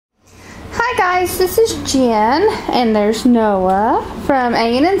Hi guys, this is Jen, and there's Noah from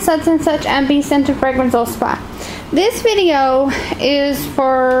A&N Such and Such and Bee Scented Fragrance Oil Spa. This video is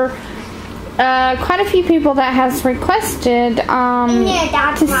for quite a few people that has requested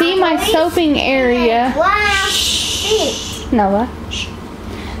to see my soaping area. Noah.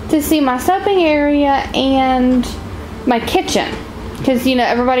 To see my soaping area and my kitchen, because you know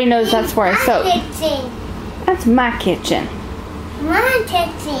everybody knows that's where I soap. That's my kitchen. My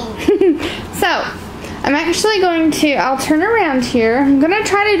kitchen. So, I'm actually going to, I'll turn around here. I'm going to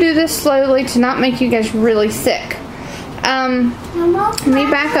try to do this slowly to not make you guys really sick. Let me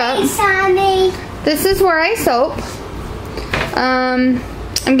back up. This is where I soap.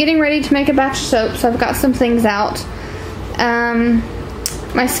 I'm getting ready to make a batch of soap, so I've got some things out.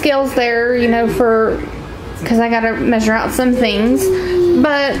 My scale's there, you know, because I got to measure out some things.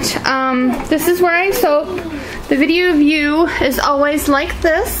 But this is where I soap. The video view is always like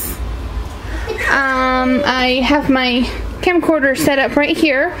this. I have my camcorder set up right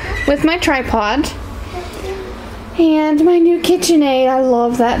here with my tripod. And my new KitchenAid, I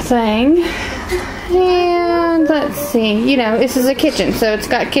love that thing. And let's see, you know, this is a kitchen, so it's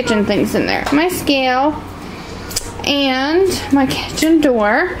got kitchen things in there. My scale and my kitchen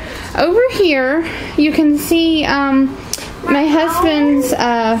door. Over here, you can see my husband's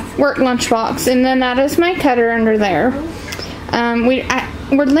work lunchbox, and then that is my cutter under there.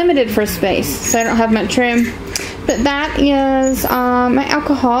 We're limited for space, so I don't have much room. But that is my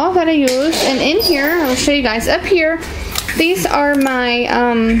alcohol that I use, and in here, I'll show you guys. Up here, these are my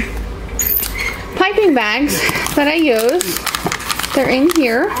piping bags that I use. They're in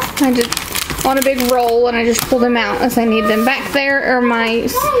here. I just on a big roll, and I just pull them out as I need them. Back there are my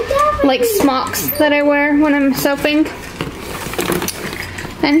like smocks that I wear when I'm soaping.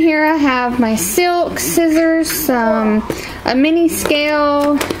 And here I have my silk, scissors, a mini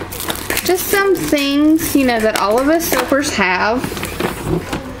scale, just some things, you know, that all of us soapers have.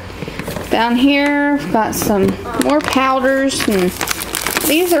 Down here, I've got some more powders, and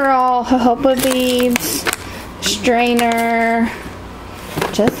these are all jojoba beads, strainer,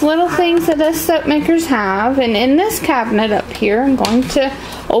 just little things that us soap makers have. And in this cabinet up here, I'm going to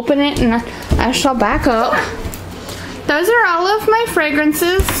open it and I shall back up. Those are all of my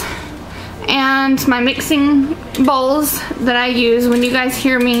fragrances and my mixing bowls that I use. When you guys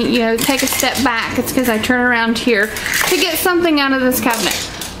hear me, you know, take a step back, it's because I turn around here to get something out of this cabinet.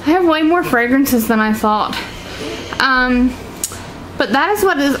 I have way more fragrances than I thought. But that is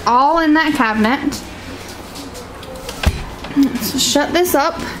what is all in that cabinet. Let's shut this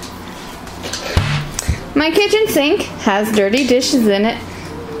up. My kitchen sink has dirty dishes in it.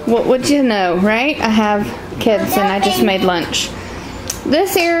 What would you know, right? I have kids and I just made lunch.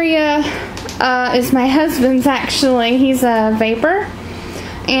 This area is my husband's, actually. He's a vapor,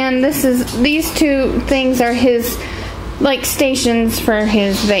 and these two things are his like stations for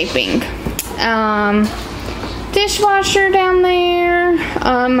his vaping. Dishwasher down there,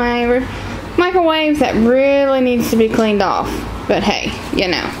 my microwave that really needs to be cleaned off, but hey, you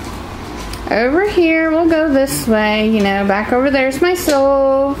know. Over here, we'll go this way, you know. Back over there's my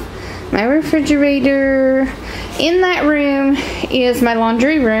stove, my refrigerator. In that room is my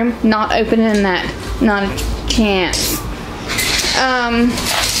laundry room. Not opening that, not a chance.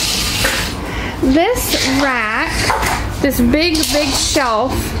 This rack, this big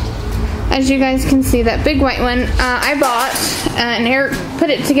shelf, as you guys can see, that big white one, I bought, and Eric put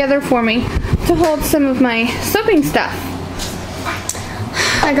it together for me to hold some of my soaping stuff.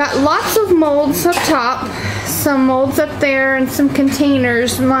 I got lots of molds up top, some molds up there, and some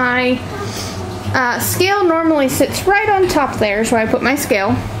containers. My scale normally sits right on top there, is where I put my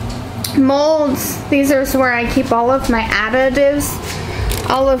scale. Molds, these are where I keep all of my additives,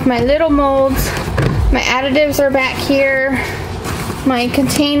 all of my little molds. My additives are back here. My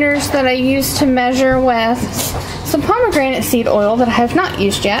containers that I use to measure with some pomegranate seed oil that I have not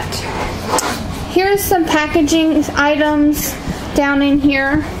used yet. Here's some packaging items down in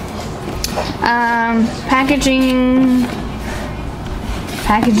here.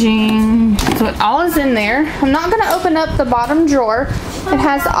 Packaging, so it all is in there. I'm not going to open up the bottom drawer. It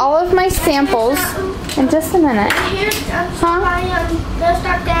has all of my samples. In just a minute.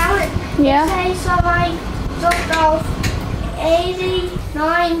 Yeah. So I jumped off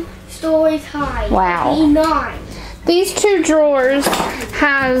 89 stories high. Wow. 89. These two drawers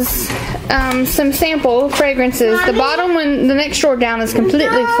has some sample fragrances. The bottom one, the next drawer down, is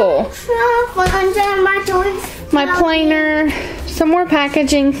completely full. My planer, some more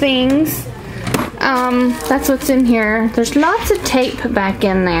packaging things. That's what's in here. There's lots of tape back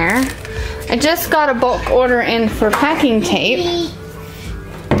in there. I just got a bulk order in for packing tape.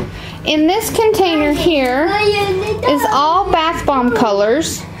 In this container here is all bath bomb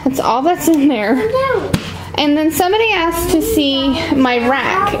colors. That's all that's in there. And then somebody asked to see my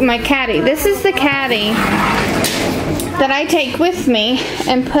rack, my caddy. This is the caddy that I take with me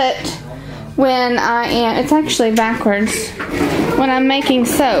and put when I am, it's actually backwards, when I'm making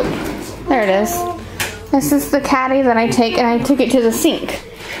soap. There it is. This is the caddy that I take, and I took it to the sink.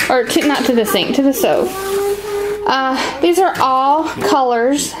 Or not to the sink, to the stove. These are all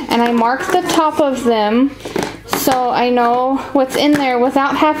colors, and I marked the top of them so I know what's in there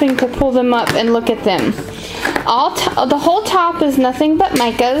without having to pull them up and look at them. The whole top is nothing but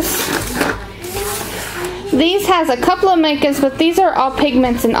micas. These has a couple of micas, but these are all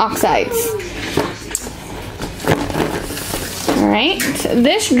pigments and oxides. Alright,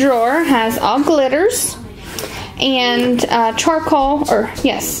 this drawer has all glitters and charcoal,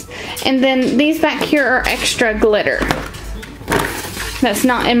 and then these back here are extra glitter. That's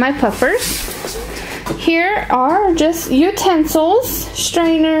not in my puffers. Here are just utensils,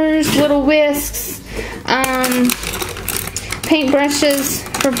 strainers, little whisks, paint brushes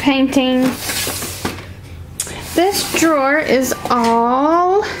for painting. This drawer is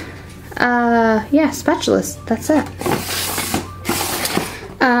all, spatulas, that's it.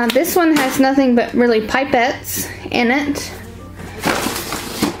 This one has nothing but really pipettes in it.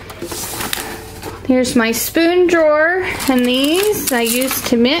 Here's my spoon drawer, and these I use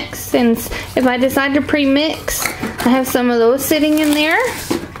to mix, and if I decide to pre-mix, I have some of those sitting in there.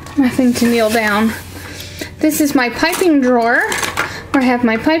 Nothing to kneel down. This is my piping drawer, where I have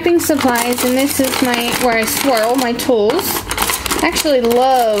my piping supplies, and this is where I swirl my tools. I actually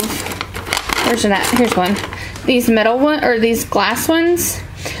love, where's that? Here's one. These metal ones, or these glass ones,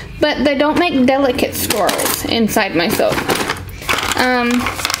 but they don't make delicate swirls inside my soap.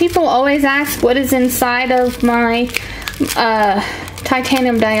 People always ask what is inside of my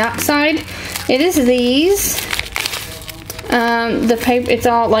titanium dioxide. It is these. The paper, it's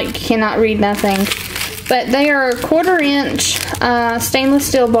all like, you cannot read nothing. But they are 1/4 inch stainless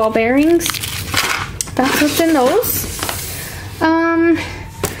steel ball bearings. That's what's in those.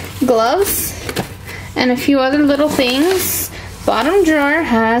 Gloves and a few other little things. Bottom drawer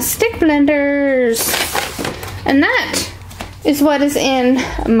has stick blenders. And that is what is in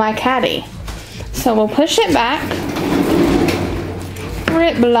my caddy. So we'll push it back where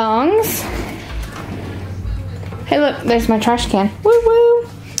it belongs. Hey look, there's my trash can. Woo woo.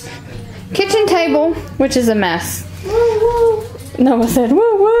 Kitchen table, which is a mess. Woo woo. Noah said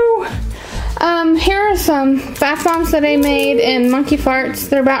woo woo. Here are some bath bombs that I made in monkey farts.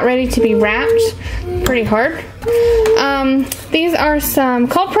 They're about ready to be wrapped. Pretty hard. These are some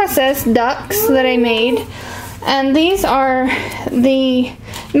cold processed ducks that I made. And these are the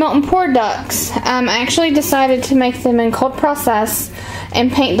melt and pour ducks. I actually decided to make them in cold process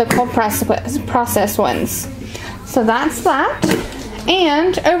and paint the cold process ones. So that's that.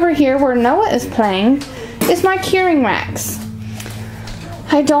 And over here where Noah is playing is my curing racks.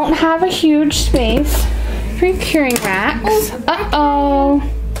 I don't have a huge space for curing racks. Uh-oh.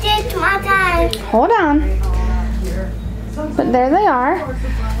 It's my time. Hold on. But there they are.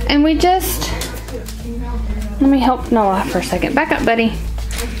 And we just... Let me help Noah for a second. Back up, buddy.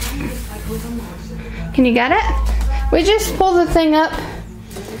 Can you get it? We just pull the thing up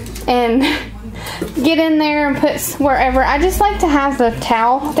and get in there and put wherever. I just like to have the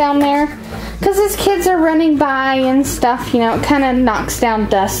towel down there because as kids are running by and stuff, you know, it kind of knocks down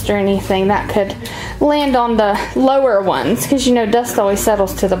dust or anything that could land on the lower ones because, you know, dust always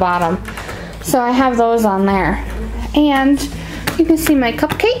settles to the bottom. So I have those on there. And you can see my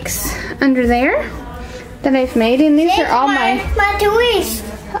cupcakes under there that I've made, and these are all my toys.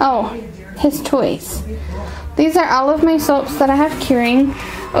 Oh, his toys. These are all of my soaps that I have curing.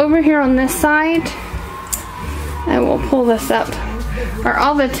 Over here on this side, I will pull this up, are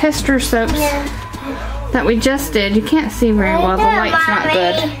all the tester soaps that we just did. You can't see very well, the light's not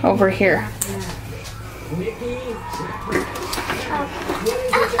good over here.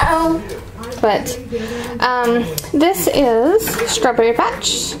 But this is Strawberry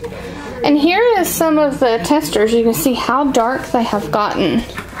Patch. And here is some of the testers. You can see how dark they have gotten.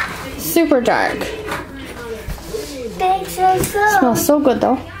 Super dark. Smells so good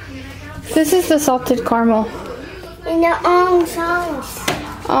though. This is the salted caramel. In the own sauce.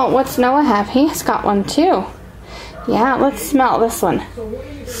 Oh, what's Noah have? He's got one too. Yeah, let's smell this one.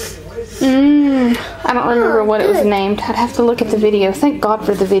 I don't remember what it was named. I'd have to look at the video. Thank God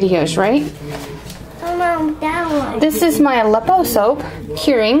for the videos, right? This is my Aleppo soap,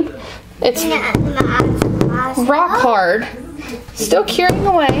 curing. It's rock hard. Still curing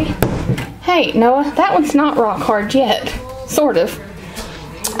away. Hey, Noah, that one's not rock hard yet. Sort of.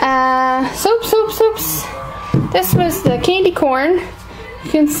 Soaps. This was the candy corn.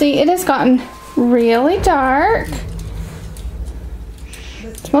 You can see it has gotten really dark.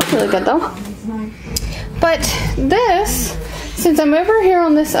 It smells really good though. But this, since I'm over here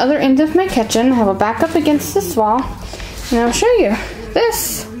on this other end of my kitchen, I have a back up against this wall, and I'll show you.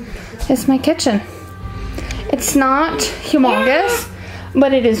 This is my kitchen. It's not humongous,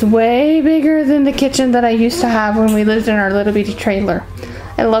 but it is way bigger than the kitchen that I used to have when we lived in our little bitty trailer.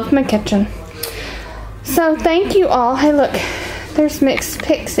 I love my kitchen. So thank you all. Hey look, there's Mix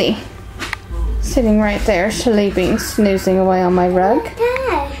Pixie sitting right there, sleeping, snoozing away on my rug.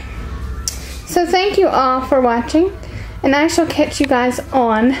 So thank you all for watching, and I shall catch you guys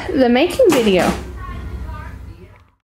on the making video.